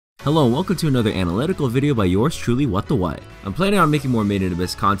Hello and welcome to another analytical video by yours truly, WattheWut. I'm planning on making more Made in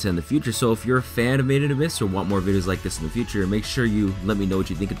Abyss content in the future, so if you're a fan of Made in Abyss or want more videos like this in the future, make sure you let me know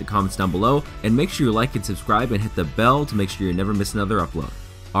what you think in the comments down below, and make sure you like and subscribe and hit the bell to make sure you never miss another upload.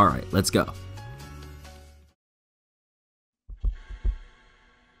 Alright, let's go.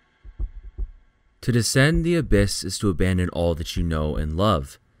 To descend the abyss is to abandon all that you know and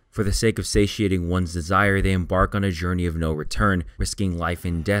love. For the sake of satiating one's desire, they embark on a journey of no return, risking life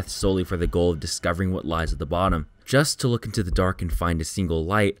and death solely for the goal of discovering what lies at the bottom. Just to look into the dark and find a single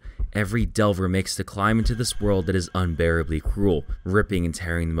light, every delver makes the climb into this world that is unbearably cruel, ripping and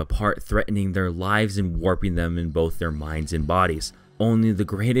tearing them apart, threatening their lives and warping them in both their minds and bodies. Only the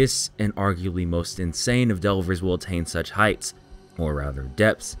greatest and arguably most insane of delvers will attain such heights, or rather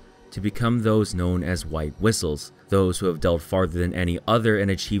depths, to become those known as white whistles, those who have delved farther than any other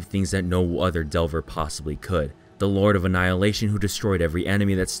and achieved things that no other delver possibly could. The Lord of Annihilation, who destroyed every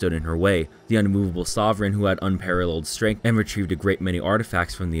enemy that stood in her way, the Unmovable Sovereign, who had unparalleled strength and retrieved a great many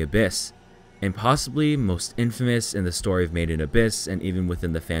artifacts from the abyss, and possibly most infamous in the story of Made in Abyss and even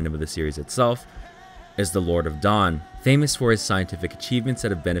within the fandom of the series itself, is the Lord of Dawn, famous for his scientific achievements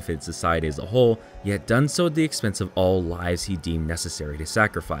that have benefited society as a whole, yet done so at the expense of all lives he deemed necessary to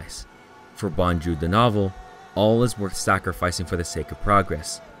sacrifice. For Bondrewd the novel, all is worth sacrificing for the sake of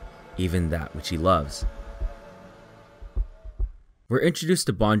progress, even that which he loves. We're introduced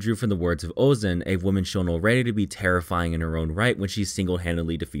to Bondrewd from the words of Ozen, a woman shown already to be terrifying in her own right when she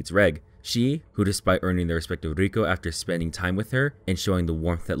single-handedly defeats Reg. She, who despite earning the respect of Rico after spending time with her and showing the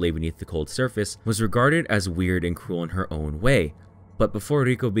warmth that lay beneath the cold surface, was regarded as weird and cruel in her own way. But before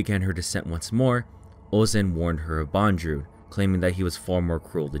Rico began her descent once more, Ozen warned her of Bondrewd, claiming that he was far more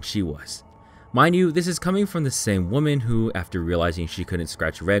cruel than she was. Mind you, this is coming from the same woman who, after realizing she couldn't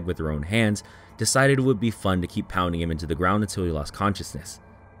scratch Reg with her own hands, decided it would be fun to keep pounding him into the ground until he lost consciousness.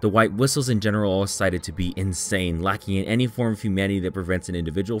 The white whistles in general are cited to be insane, lacking in any form of humanity that prevents an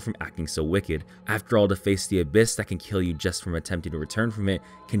individual from acting so wicked. After all, to face the abyss that can kill you just from attempting to return from it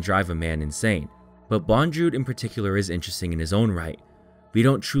can drive a man insane. But Bondrewd in particular is interesting in his own right. We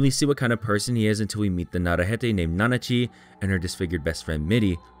don't truly see what kind of person he is until we meet the Narahete named Nanachi and her disfigured best friend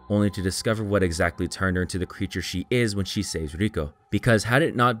Midi, only to discover what exactly turned her into the creature she is when she saves Rico. Because had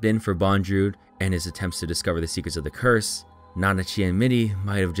it not been for Bondrewd and his attempts to discover the secrets of the curse, Nanachi and Midi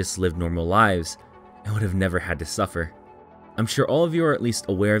might have just lived normal lives and would have never had to suffer. I'm sure all of you are at least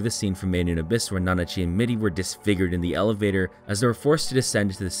aware of the scene from Made in Abyss where Nanachi and Midi were disfigured in the elevator as they were forced to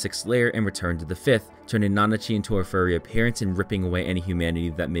descend into the 6th layer and return to the 5th, turning Nanachi into her furry appearance and ripping away any humanity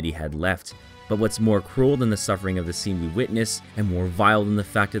that Midi had left. But what's more cruel than the suffering of the scene we witness, and more vile than the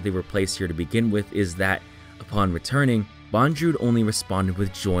fact that they were placed here to begin with, is that, upon returning, Bondrewd only responded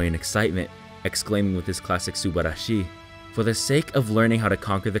with joy and excitement, exclaiming with his classic Subarashi, "For the sake of learning how to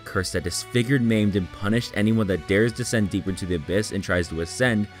conquer the curse that disfigured, maimed, and punished anyone that dares descend deeper into the abyss and tries to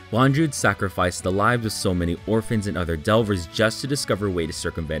ascend, Bondrewd sacrificed the lives of so many orphans and other delvers just to discover a way to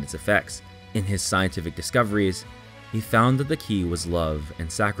circumvent its effects. In his scientific discoveries, he found that the key was love and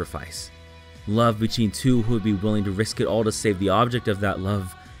sacrifice. Love between two who would be willing to risk it all to save the object of that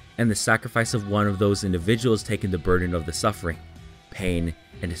love, and the sacrifice of one of those individuals taking the burden of the suffering, pain,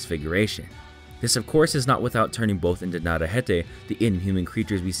 and disfiguration. This of course is not without turning both into Narahete, the inhuman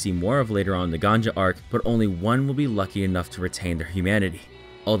creatures we see more of later on in the Ganja arc, but only one will be lucky enough to retain their humanity.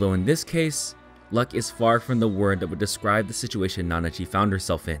 Although in this case, luck is far from the word that would describe the situation Nanachi found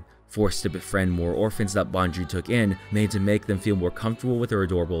herself in. Forced to befriend more orphans that Bondrewd took in, made to make them feel more comfortable with her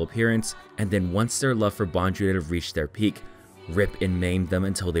adorable appearance, and then once their love for Bondrewd had reached their peak, rip and maim them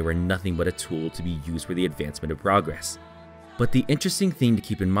until they were nothing but a tool to be used for the advancement of progress. But the interesting thing to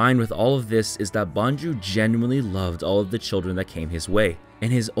keep in mind with all of this is that Bondrewd genuinely loved all of the children that came his way. In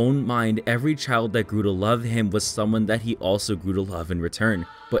his own mind, every child that grew to love him was someone that he also grew to love in return.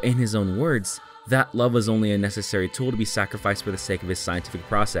 But in his own words, that love was only a necessary tool to be sacrificed for the sake of his scientific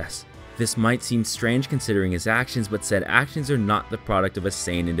process. This might seem strange considering his actions, but said actions are not the product of a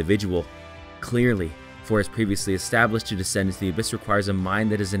sane individual. Clearly, for as previously established, to descend into the abyss requires a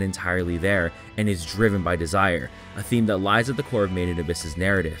mind that isn't entirely there and is driven by desire, a theme that lies at the core of Made in Abyss's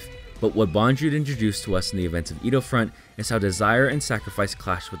narrative. But what Bondrewd introduced to us in the events of Idofront is how desire and sacrifice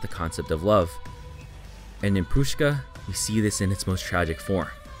clash with the concept of love. And in Prushka, we see this in its most tragic form.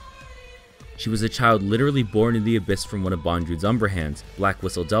 She was a child literally born in the abyss from one of Bondrewd's Umbra hands, black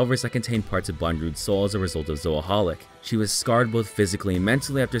whistle delvers that contained parts of Bondrewd's soul as a result of Zoaholic. She was scarred both physically and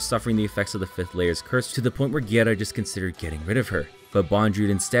mentally after suffering the effects of the 5th layer's curse to the point where Guerra just considered getting rid of her. But Bondrewd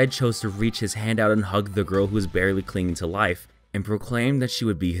instead chose to reach his hand out and hug the girl who was barely clinging to life, and proclaimed that she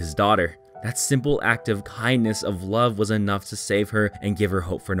would be his daughter, That simple act of kindness, of love, was enough to save her and give her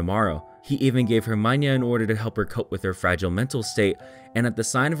hope for tomorrow. He even gave her manya in order to help her cope with her fragile mental state, and at the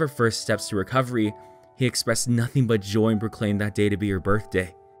sign of her first steps to recovery, he expressed nothing but joy and proclaimed that day to be her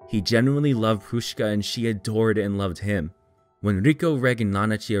birthday. He genuinely loved Prushka and she adored and loved him. When Riko, Reg, and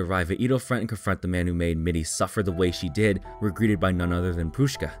Nanachi arrive at Idofront and confront the man who made Mitty suffer the way she did, we're greeted by none other than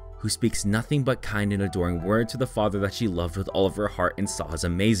Prushka, who speaks nothing but kind and adoring words to the father that she loved with all of her heart and saw as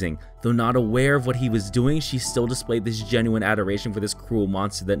amazing. Though not aware of what he was doing, she still displayed this genuine adoration for this cruel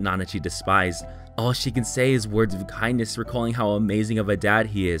monster that Nanachi despised. All she can say is words of kindness, recalling how amazing of a dad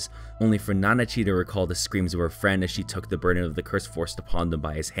he is, only for Nanachi to recall the screams of her friend as she took the burden of the curse forced upon them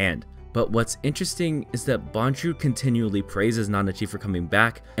by his hand. But what's interesting is that Bondrewd continually praises Nanachi for coming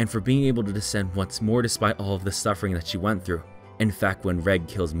back and for being able to descend once more despite all of the suffering that she went through. In fact, when Reg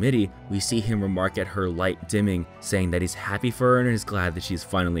kills Mitty, we see him remark at her light dimming, saying that he's happy for her and is glad that she's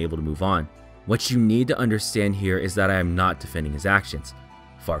finally able to move on. What you need to understand here is that I am not defending his actions.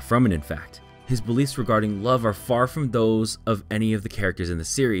 Far from it, in fact. His beliefs regarding love are far from those of any of the characters in the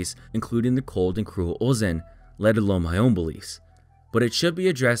series, including the cold and cruel Ozen, let alone my own beliefs. But it should be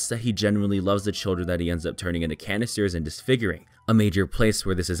addressed that he genuinely loves the children that he ends up turning into canisters and disfiguring. A major place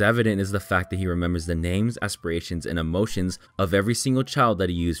where this is evident is the fact that he remembers the names, aspirations, and emotions of every single child that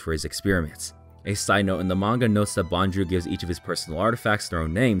he used for his experiments. A side note in the manga notes that Bondrewd gives each of his personal artifacts their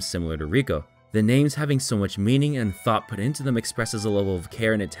own names, similar to Riko. The names having so much meaning and thought put into them expresses a level of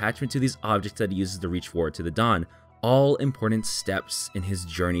care and attachment to these objects that he uses to reach forward to the dawn, all important steps in his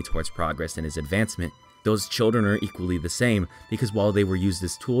journey towards progress and his advancement. Those children are equally the same, because while they were used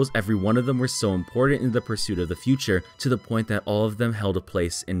as tools, every one of them were so important in the pursuit of the future, to the point that all of them held a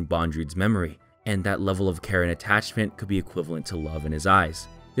place in Bondrewd's memory, and that level of care and attachment could be equivalent to love in his eyes.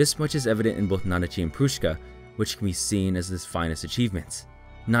 This much is evident in both Nanachi and Prushka, which can be seen as his finest achievements.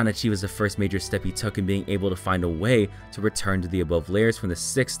 Nanachi was the first major step he took in being able to find a way to return to the above layers from the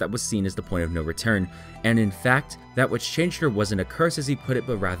 6th that was seen as the point of no return, and in fact, that which changed her wasn't a curse as he put it,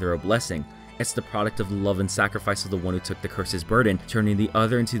 but rather a blessing. It's the product of the love and sacrifice of the one who took the curse's burden, turning the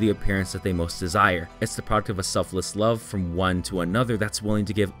other into the appearance that they most desire. It's the product of a selfless love from one to another that's willing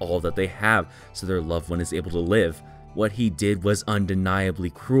to give all that they have so their loved one is able to live. What he did was undeniably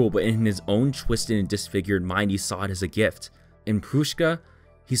cruel, but in his own twisted and disfigured mind, he saw it as a gift. In Prushka,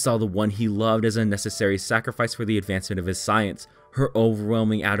 he saw the one he loved as a necessary sacrifice for the advancement of his science. Her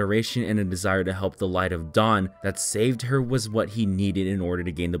overwhelming adoration and a desire to help the light of dawn that saved her was what he needed in order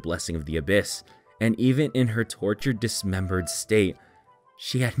to gain the blessing of the abyss. And even in her tortured, dismembered state,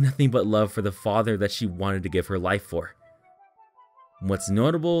 she had nothing but love for the father that she wanted to give her life for. What's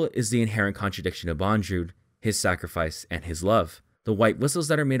notable is the inherent contradiction of Bondrewd, his sacrifice, and his love. The white whistles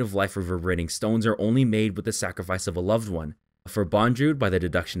that are made of life reverberating stones are only made with the sacrifice of a loved one. For Bondrewd, by the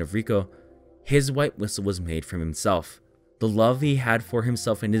deduction of Riko, his white whistle was made from himself. The love he had for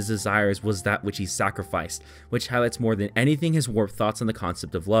himself and his desires was that which he sacrificed, which highlights more than anything his warped thoughts on the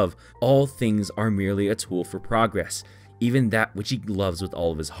concept of love. All things are merely a tool for progress, even that which he loves with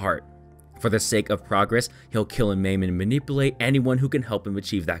all of his heart. For the sake of progress, he'll kill and maim and manipulate anyone who can help him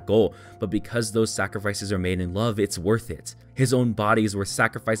achieve that goal, but because those sacrifices are made in love, it's worth it. His own body is worth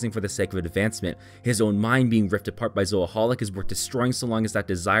sacrificing for the sake of advancement. His own mind being ripped apart by Zoaholic is worth destroying so long as that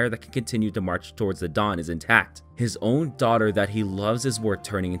desire that can continue to march towards the dawn is intact. His own daughter that he loves is worth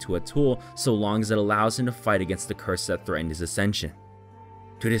turning into a tool so long as it allows him to fight against the curse that threatened his ascension.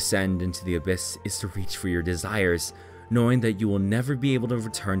 To descend into the abyss is to reach for your desires, knowing that you will never be able to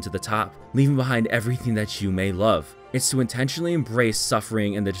return to the top, leaving behind everything that you may love. It's to intentionally embrace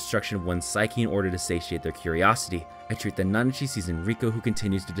suffering and the destruction of one's psyche in order to satiate their curiosity, a trait that Nanachi sees in Riko, who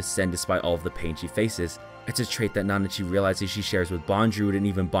continues to descend despite all of the pain she faces. It's a trait that Nanachi realizes she shares with Bondrewd, and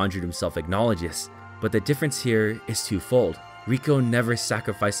even Bondrewd himself acknowledges. But the difference here is twofold. Riko never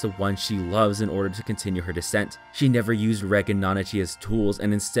sacrificed the one she loves in order to continue her descent. She never used Reg and Nanachi as tools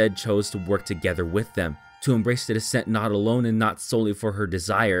and instead chose to work together with them, to embrace the descent not alone and not solely for her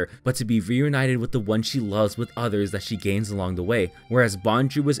desire, but to be reunited with the one she loves with others that she gains along the way. Whereas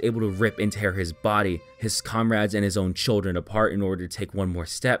Bondrewd was able to rip and tear his body, his comrades, and his own children apart in order to take one more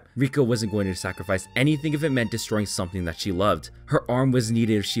step, Riko wasn't going to sacrifice anything if it meant destroying something that she loved. Her arm was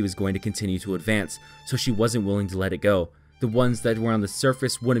needed if she was going to continue to advance, so she wasn't willing to let it go. The ones that were on the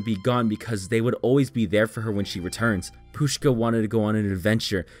surface wouldn't be gone because they would always be there for her when she returns. Prushka wanted to go on an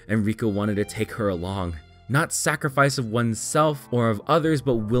adventure, and Riko wanted to take her along. Not sacrifice of oneself or of others,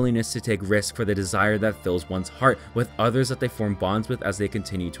 but willingness to take risk for the desire that fills one's heart with others that they form bonds with as they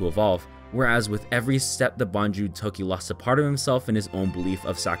continue to evolve. Whereas with every step that Bondrewd took, he lost a part of himself in his own belief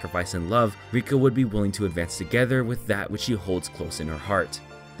of sacrifice and love, Riko would be willing to advance together with that which she holds close in her heart.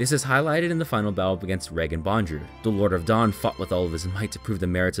 This is highlighted in the final battle against Reg and Bondrewd. The Lord of Dawn fought with all of his might to prove the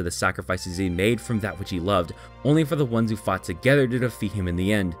merits of the sacrifices he made from that which he loved, only for the ones who fought together to defeat him in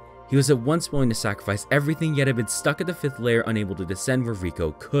the end. He was at once willing to sacrifice everything, yet had been stuck at the 5th layer, unable to descend where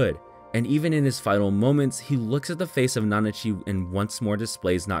Rico could. And even in his final moments, he looks at the face of Nanachi and once more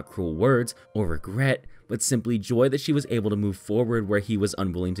displays not cruel words or regret, but simply joy that she was able to move forward where he was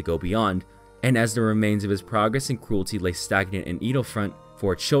unwilling to go beyond. And as the remains of his progress and cruelty lay stagnant in Idofront,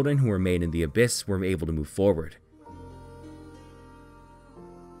 4 children who were made in the abyss were able to move forward.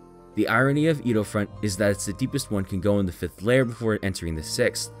 The irony of Idofront is that it's the deepest one can go in the 5th layer before entering the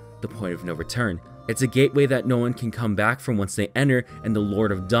 6th, the point of no return. It's a gateway that no one can come back from once they enter, and the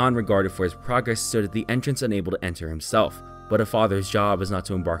Lord of Dawn, regarded for his progress, stood at the entrance unable to enter himself. But a father's job is not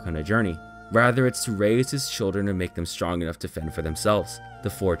to embark on a journey. Rather, it's to raise his children and make them strong enough to fend for themselves. The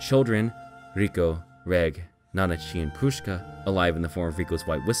 4 children, Rico, Reg, Nanachi, and Prushka, alive in the form of Rico's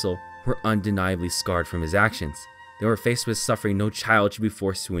white whistle, were undeniably scarred from his actions. They were faced with suffering no child should be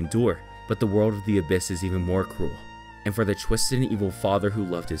forced to endure, but the world of the abyss is even more cruel. And for the twisted and evil father who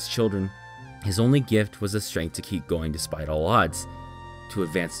loved his children, his only gift was the strength to keep going despite all odds, to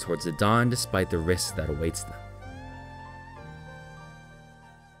advance towards the dawn despite the risk that awaits them.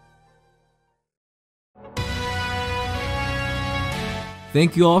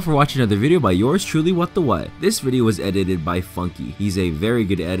 Thank you all for watching another video by yours truly, WattheWut. This video was edited by Funky. He's a very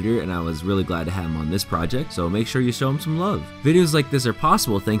good editor and I was really glad to have him on this project, so make sure you show him some love. Videos like this are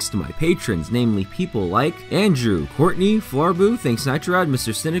possible thanks to my patrons, namely people like Andrew, Courtney, Florbu, thanks Nitrod,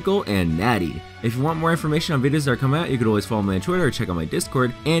 Mr. Cynical, and Natty. If you want more information on videos that are coming out, you can always follow me on Twitter or check out my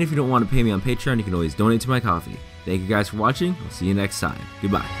Discord, and if you don't want to pay me on Patreon, you can always donate to my coffee. Thank you guys for watching, I'll see you next time.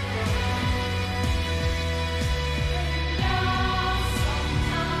 Goodbye.